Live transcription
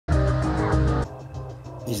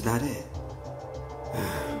Is that it?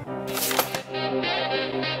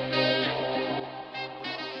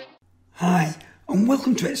 Hi, and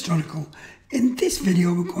welcome to Extronical. In this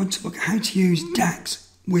video we're going to look at how to use DACs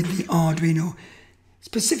with the Arduino,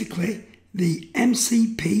 specifically the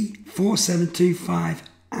MCP4725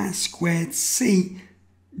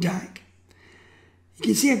 DAC. You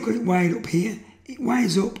can see I've got it wired up here. It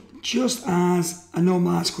wires up just as a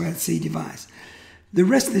normal R2C device. The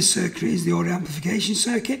rest of this circuit is the audio amplification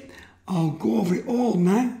circuit. I'll go over it all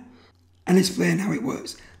now and explain how it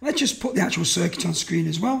works. Let's just put the actual circuit on screen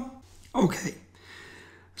as well. Okay,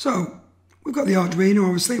 so we've got the Arduino.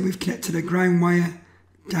 Obviously we've connected a ground wire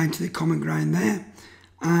down to the common ground there,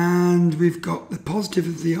 and we've got the positive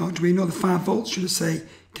of the Arduino, the 5 volts should I say,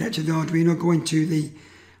 connected to the Arduino going to the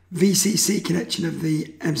VCC connection of the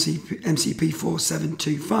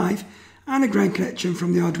MCP4725, and a ground connection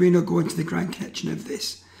from the Arduino going to the ground connection of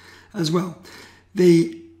this as well.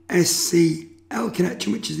 The SCL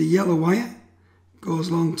connection, which is the yellow wire, goes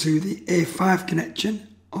along to the A5 connection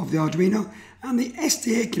of the Arduino, and the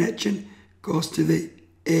SDA connection goes to the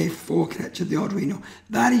A4 connection of the Arduino.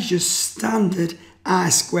 That is just standard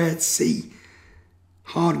I2C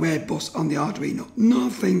hardware bus on the Arduino.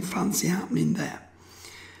 Nothing fancy happening there.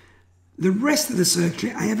 The rest of the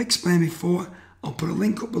circuit I have explained before. I'll put a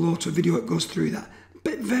link up below to a video that goes through that.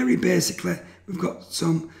 But very basically, we've got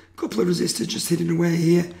some couple of resistors just hidden away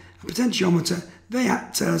here, a potentiometer. They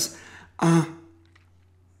act as a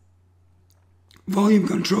volume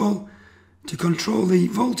control to control the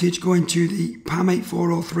voltage going to the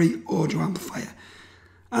PAM8403 audio amplifier,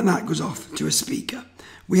 and that goes off to a speaker.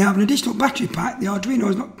 We have an additional battery pack. The Arduino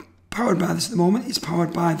is not powered by this at the moment. It's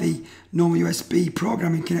powered by the normal USB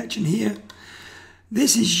programming connection here.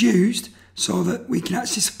 This is used so that we can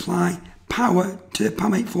actually supply power to the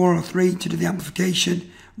PAM8403 to do the amplification.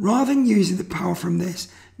 Rather than using the power from this,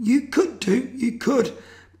 you could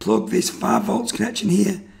plug this 5 volts connection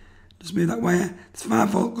here. Just move that wire. This 5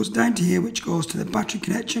 volt goes down to here, which goes to the battery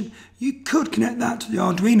connection. You could connect that to the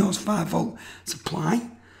Arduino's 5 volt supply,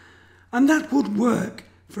 and that would work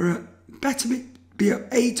for a better be an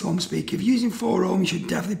 8 ohm speaker. If you're using 4 ohm, you should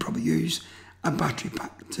definitely probably use a battery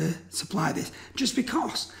pack to supply this, just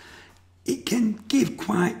because it can give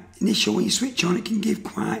quite, initial when you switch on, it can give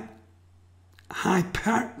quite high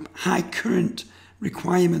current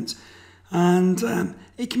requirements, and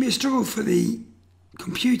it can be a struggle for the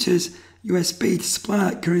computer's USB to supply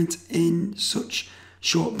that current in such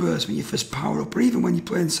short bursts when you first power up, or even when you're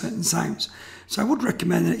playing certain sounds. So I would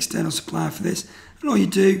recommend an external supply for this, and all you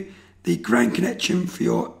do, the ground connection for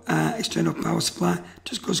your external power supply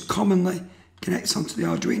just goes commonly, connects onto the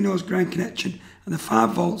Arduino's ground connection, and the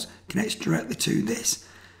 5 volts connects directly to this.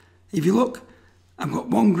 If you look, I've got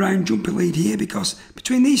one ground jumper lead here, because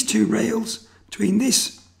between these two rails, between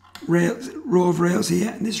this row of rails here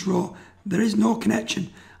and this row, there is no connection.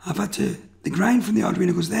 The ground from the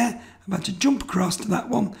Arduino goes there, I've had to jump across to that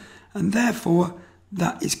one, and therefore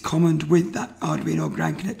that is commoned with that Arduino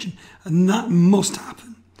ground connection, and that must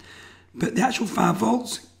happen. But the actual 5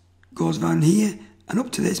 volts goes down here and up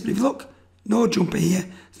to this, but if you look, no jumper here,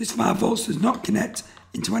 so this 5 volts does not connect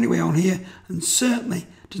into any way on here, and certainly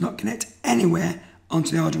does not connect anywhere onto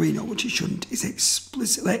the Arduino, which it shouldn't. It's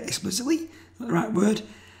explicitly, is that the right word?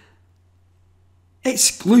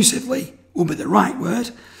 Exclusively will be the right word.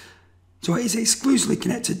 So it is exclusively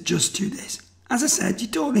connected just to this. As I said, you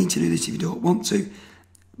don't need to do this if you don't want to.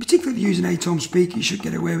 Particularly if you use an 8 ohm speaker, you should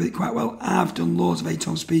get away with it quite well. I've done loads of 8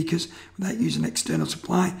 ohm speakers without using an external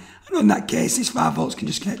supply. And in that case, this 5 volts can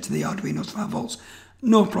just connect to the Arduino's 5 volts.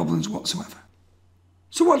 No problems whatsoever.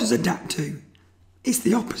 So what does a DAC do? It's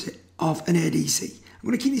the opposite of an ADC. I'm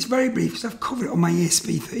going to keep this very brief because I've covered it on my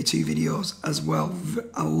ESP32 videos as well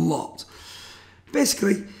a lot.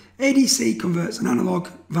 Basically, ADC converts an analog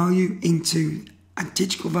value into a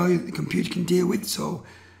digital value that the computer can deal with. So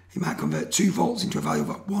you might convert 2 volts into a value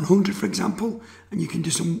of 100, for example, and you can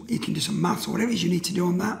do some maths or whatever it is you need to do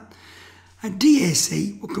on that. A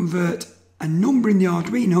DAC will convert a number in the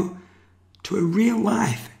Arduino to a real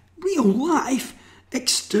life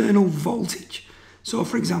external voltage. So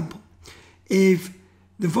for example, if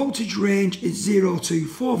the voltage range is 0 to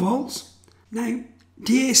 4 volts, now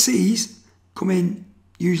DACs come in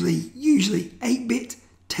usually 8-bit,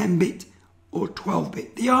 10-bit or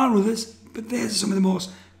 12-bit. There are others, but there's some of the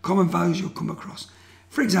most common values you'll come across.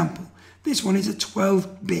 For example, this one is a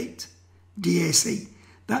 12-bit DAC.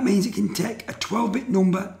 That means it can take a 12-bit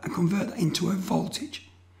number and convert that into a voltage.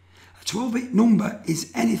 A 12-bit number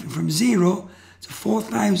is anything from 0 to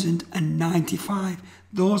 4095.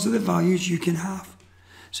 Those are the values you can have.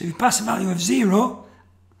 So if you pass a value of 0,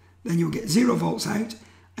 then you'll get 0 volts out,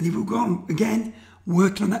 And if we've gone again,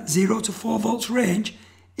 working on that 0 to 4 volts range,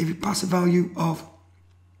 if you pass a value of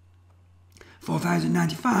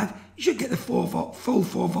 4095, you should get the full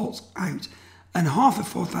 4 volts out. And half of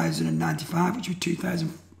 4095, which would be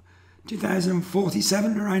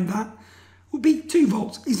 2047, around that, would be 2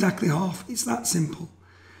 volts, exactly half. It's that simple.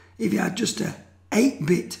 If you had just a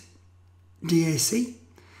 8-bit DAC,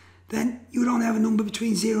 then you would only have a number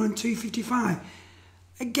between 0 and 255.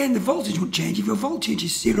 Again, the voltage won't change. If your voltage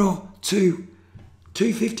is 0 to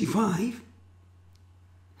 255,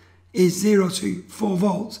 is 0 to 4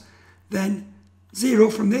 volts, then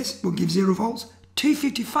 0 from this will give 0 volts.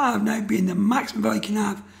 255 now being the maximum value you can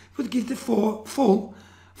have would give the full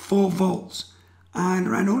 4 volts. And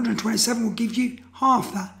around 127 will give you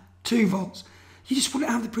half that, 2 volts. You just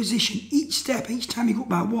wouldn't have the precision. Each step, each time you go up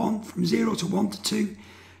by 1, from 0 to 1 to 2,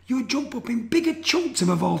 you would jump up in bigger chunks of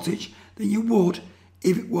a voltage than you would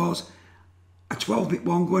if it was a 12-bit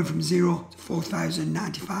one going from 0 to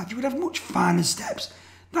 4095. You would have much finer steps.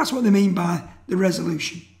 That's what they mean by the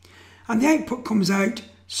resolution. And the output comes out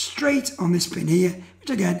straight on this pin here, which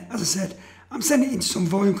again, as I said, I'm sending it into some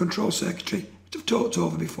volume control circuitry, which I've talked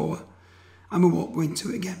over before, and we won't go into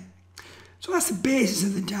it again. So that's the basis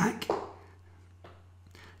of the DAC.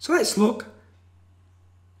 So let's look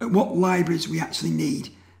at what libraries we actually need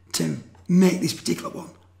to make this particular one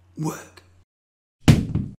work.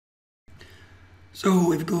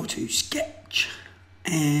 So if we go to Sketch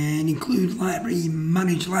and include library,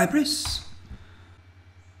 manage libraries,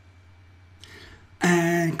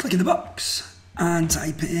 and click in the box and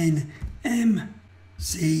type in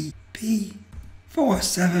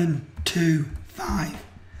MCP4725.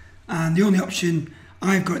 And the only option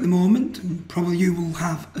I've got at the moment, and probably you will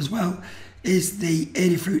have as well, is the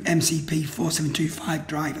Adafruit MCP4725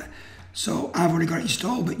 driver. So I've already got it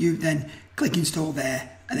installed, but you then click install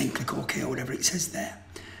there and then click OK or whatever it says there.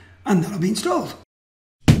 And that'll be installed.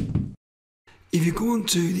 If you go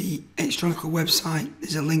onto the Electronica website,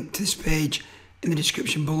 there's a link to this page in the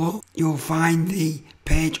description below. You'll find the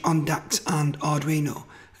page on DACs and Arduino.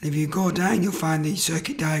 And if you go down, you'll find the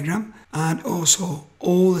circuit diagram and also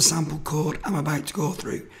all the sample code I'm about to go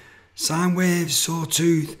through. Sine wave,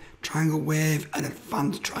 sawtooth, triangle wave and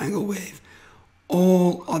advanced triangle wave.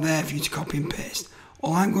 All are there for you to copy and paste.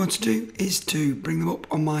 All I'm going to do is to bring them up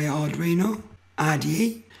on my Arduino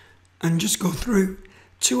IDE and just go through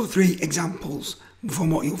 2 or 3 examples from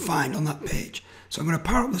what you'll find on that page. So I'm going to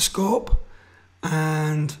power up the scope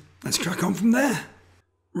and let's crack on from there.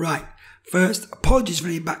 Right, first, apologies for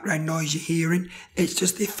any background noise you're hearing. It's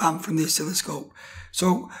just the fan from the oscilloscope.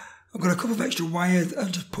 So I've got a couple of extra wires that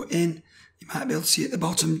I've just put in. You might be able to see at the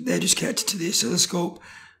bottom. They're just connected to the oscilloscope.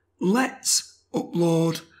 Let's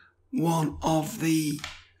upload one of the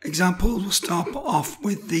examples. We'll start off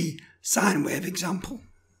with the sine wave example.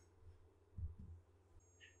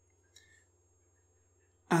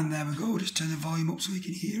 And there we go. Just turn the volume up so we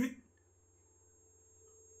can hear it.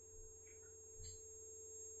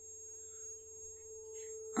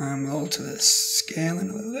 And we'll alter the scaling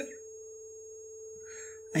a little bit.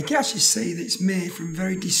 And you can actually see that it's made from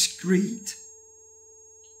very discrete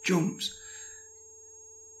jumps.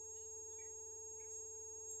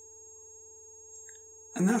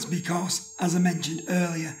 And that's because, as I mentioned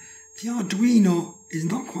earlier, the Arduino is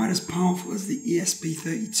not quite as powerful as the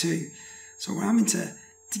ESP32. So we're having to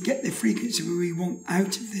get the frequency we want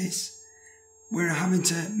out of this, we're having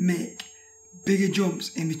to make bigger jumps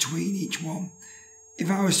in between each one. If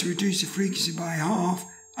I was to reduce the frequency by half,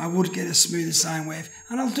 I would get a smoother sine wave,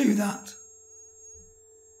 and I'll do that.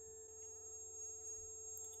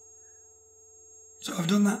 So I've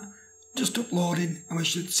done that, just uploading, and we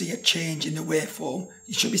should see a change in the waveform.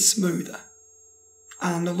 It should be smoother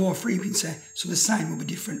and a lower frequency, so the sine will be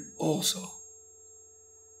different also.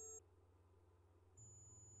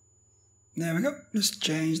 There we go, just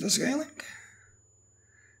change the scaling.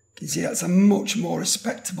 You can see that's a much more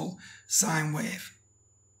respectable sine wave.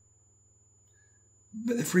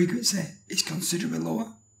 But the frequency is considerably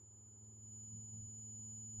lower.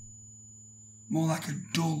 More like a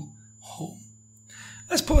dull hum.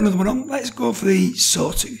 Let's put another one on. Let's go for the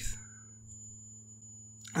sawtooth.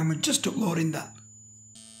 And we're just uploading that.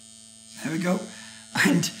 There we go.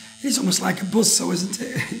 And it's almost like a buzzsaw, isn't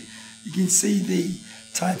it? You can see the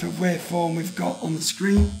type of waveform we've got on the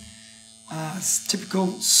screen. It's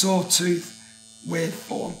typical sawtooth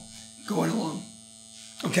waveform going along.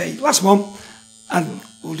 Okay, last one. And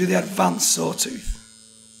we'll do the advanced sawtooth.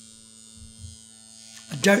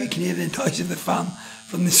 I doubt you can hear the noise of the fan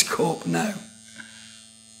from the scope now.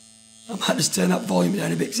 I might just turn that volume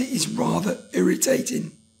down a bit because it is rather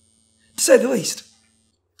irritating, to say the least.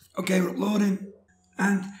 Okay, we're uploading.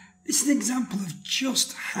 And this is an example of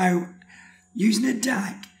just how, using a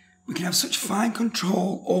DAC, we can have such fine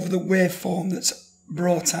control over the waveform that's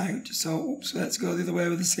brought out. So, oops, let's go the other way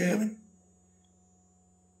with the scaling.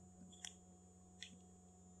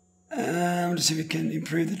 Just see if we can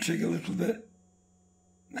improve the trigger a little bit.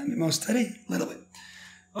 Maybe more steady, a little bit.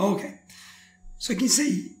 Okay, so you can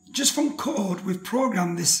see, just from code, we've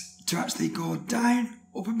programmed this to actually go down,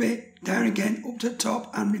 up a bit, down again, up to the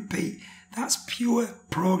top, and repeat. That's pure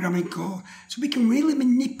programming code. So we can really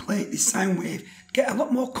manipulate this sound wave, get a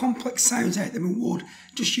lot more complex sounds out than we would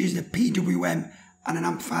just using a PWM and an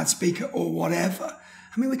amplified speaker or whatever.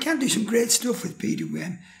 I mean, we can do some great stuff with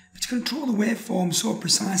PWM, but to control the waveform so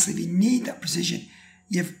precisely, if you need that precision,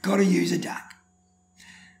 you've got to use a DAC.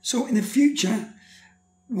 So in the future,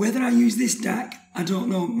 whether I use this DAC, I don't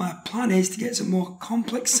know. My plan is to get some more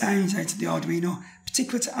complex sounds out of the Arduino,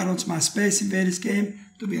 particularly to add on to my Space Invaders game.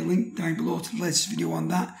 There'll be a link down below to the latest video on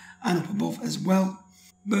that, and up above as well.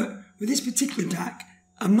 But with this particular DAC,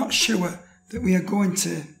 I'm not sure that we are going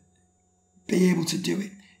to be able to do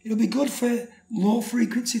it. It'll be good for low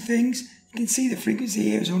frequency things. You can see the frequency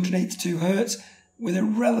here is 182 Hz with a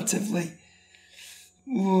relatively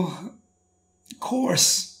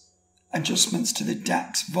coarse adjustments to the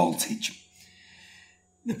DAC's voltage.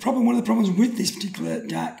 One of the problems with this particular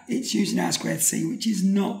DAC, it's using R2C, which is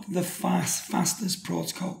not the fastest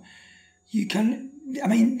protocol.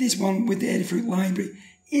 This one with the Adafruit library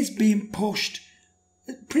is being pushed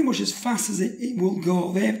pretty much as fast as it will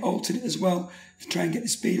go. They've altered it as well to try and get the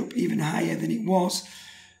speed up even higher than it was,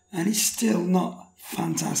 and it's still not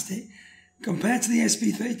fantastic. Compared to the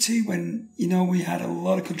SP32, when, we had a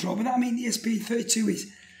lot of control, but the SP32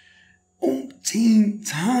 is umpteen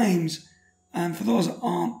times, and for those that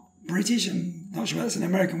aren't British, I'm not sure that's an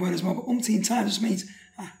American word as well, but umpteen times just means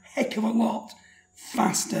a heck of a lot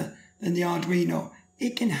faster than the Arduino.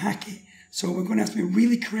 It can hack it. So we're going to have to be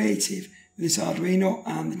really creative with this Arduino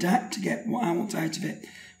and the DAC to get what I want out of it,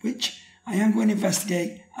 which I am going to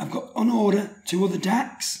investigate. I've got on order 2 other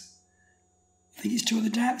DACs. I think it's 2 other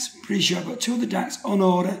DACs. Pretty sure I've got 2 other DACs on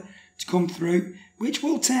order to come through, which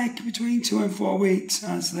will take between 2 and 4 weeks,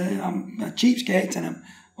 as I'm a cheapskate and I'm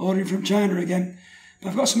ordering from China again. But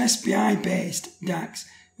I've got some SPI-based DACs,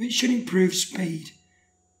 which should improve speed.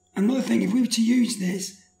 Another thing, if we were to use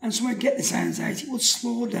this and somehow get the sounds out, it would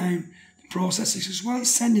slow down the processors, because while it's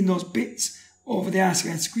sending those bits over the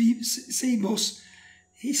R2C bus,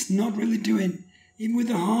 it's not really doing, even with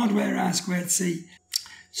the hardware R2C.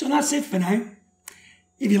 So that's it for now.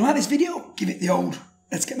 If you like this video, give it the old,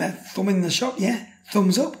 let's get my thumb in the shop,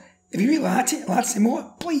 thumbs up. If you really liked it, like to see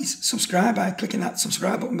more, please subscribe by clicking that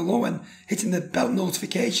subscribe button below and hitting the bell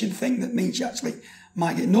notification thing. That means you actually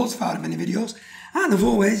might get notified of any videos. And as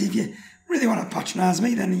always, if you really want to patronise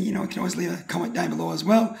me, then you can always leave a comment down below as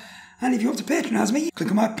well. And if you want to patronise me, click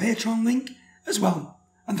on my Patreon link as well,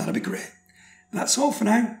 and that'll be great. That's all for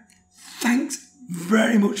now. Thanks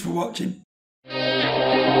very much for watching.